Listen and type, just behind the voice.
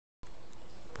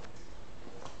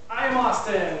I'm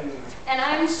Austin. And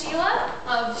I'm Sheila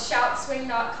of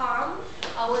SHOUT.com.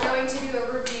 We're going to do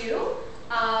a review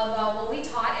of what we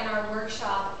taught in our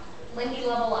workshop, Lindy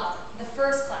Level Up, the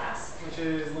first class. Which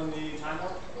is Lindy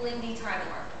Timewarp? Lindy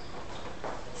Timewarp.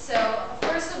 So,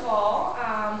 first of all,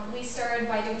 we started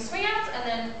by doing swing outs and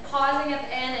then pausing at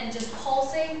the end and just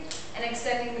pulsing and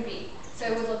extending the beat. So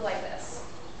it would look like this.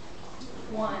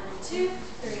 1, 2,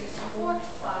 3, 4,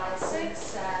 5, 6,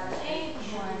 7, 8.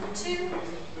 1, 2,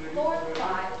 4,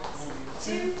 5,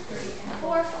 2, 3,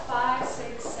 4, 5,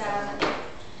 6, 7, 8.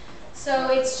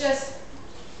 So it's just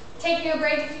taking a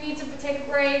break if you need to take a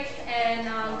break, and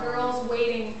girls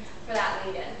waiting for that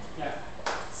lead in. Yeah.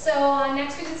 So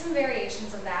next we did some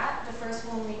variations of that. The first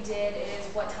one we did is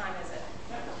What Time Is It?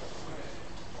 Yeah. Okay.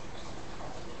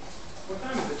 What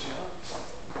time is it, Sheila?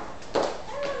 I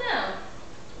don't know.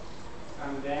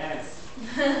 Time to dance.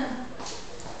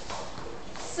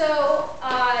 So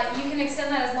you can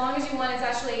extend that as long as you want. It's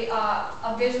actually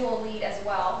a visual lead as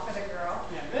well for the girl.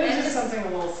 Yeah, it's just something a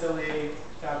little silly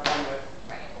to have fun with.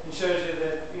 Right. It shows you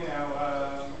that, you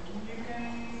know, you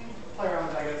can play around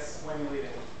with, I guess, when you lead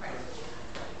it.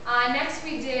 Right. Next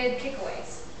we did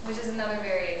kickaways, which is another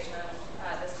variation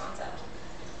of this concept.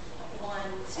 1,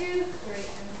 2, 3,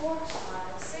 and 4,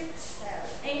 5, 6, 7,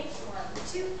 8. 1,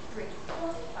 2, 3, 4,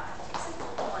 5, 6.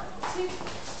 1, 2,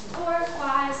 4,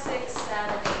 5, 6,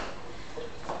 7, 8.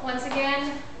 Once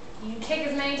again, you can kick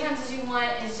as many times as you want.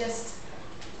 It's just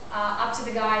up to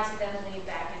the guy to then lead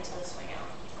back into the swing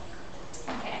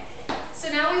out. Okay. So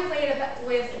now we played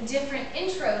with different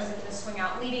intros in the swing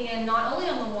out, leading in not only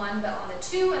on the 1, but on the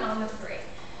 2 and on the 3.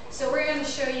 So we're going to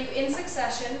show you in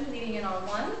succession, leading in on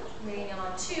 1, leading in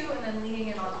on 2, and then leading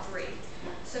in on 3.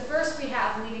 So first we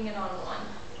have leading in on 1.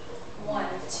 1,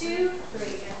 2, 3,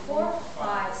 and 4,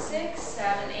 5, 6,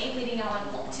 7, 8. Leading on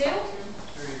 2. 3,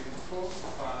 4,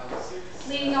 5, 6.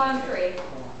 Leading on 3. 1,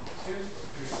 2, 3,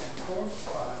 and 4,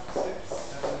 5, 6,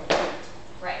 7, 8.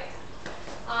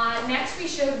 Right. Next we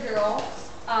showed girls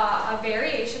a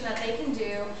variation that they can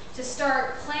do to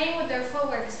start playing with their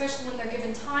footwork, especially when they're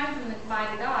given time by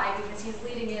the guy, because he's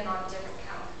leading in on a different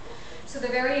count. So the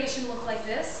variation looked like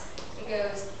this. It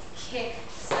goes kick,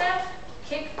 step,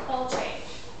 kick, ball change.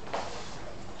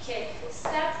 Kick,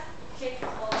 step, kick,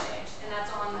 ball change. And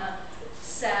that's on the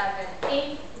 7,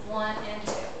 8, 1, and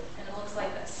 2. And it looks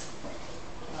like this.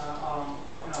 In on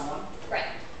 1?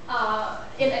 Right.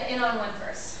 In on 1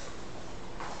 first.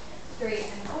 3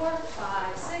 and 4,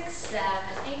 5, 6, 7,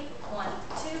 8. 1,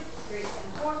 2, 3,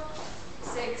 and 4,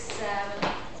 6, 7, 8.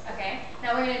 Okay.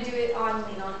 Now we're going to do it on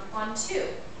lead on 2.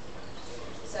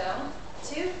 So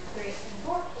 2, 3, and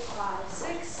 4, 5,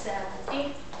 6, 7,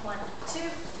 8. 1, 2,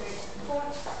 3, and 4,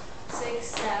 6,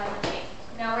 7, 8.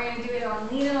 Now we're going to do it on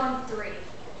lead on 3.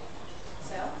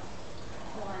 So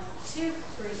 1, 2,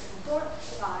 3, and 4,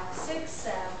 5, 6,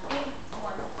 7, 8.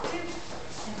 1, 2,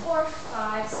 and 4,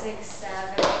 5, 6,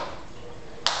 7, 8.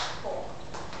 Cool.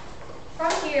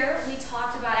 From here, we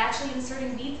talked about actually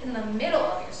inserting beats in the middle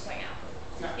of your swing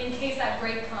out, in case that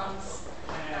break comes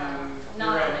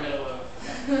not right on in the middle of.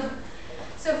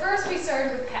 So first we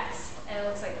started with pecks, and it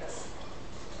looks like this.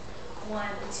 1,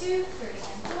 2, 3,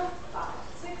 and 4, 5,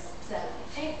 6, 7,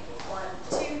 8. 1,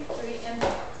 2, 3, and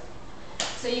 4.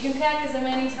 So you can peck as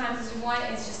many times as you want.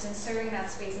 It's just inserting that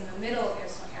space in the middle of your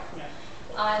swing out.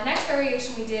 Yeah. Next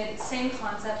variation we did, same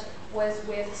concept, was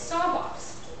with stomp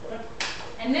offs.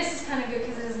 And this is kind of good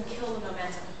because it doesn't kill the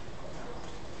momentum.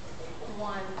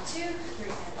 1, 2, 3,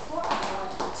 and 4.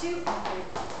 1, 2, 3,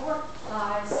 4,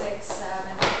 5, 6,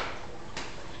 7, 8.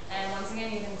 And once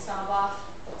again, you can stomp off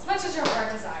as much as your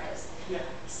heart desires. Yeah.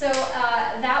 So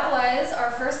that was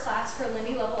our first class for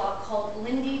Lindy Level Up, called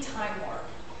Lindy Timewarp.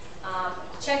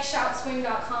 Check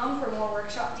SHOUT.com for more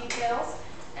workshop details,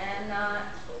 and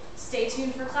stay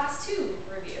tuned for class 2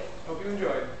 review. Hope you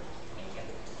enjoyed.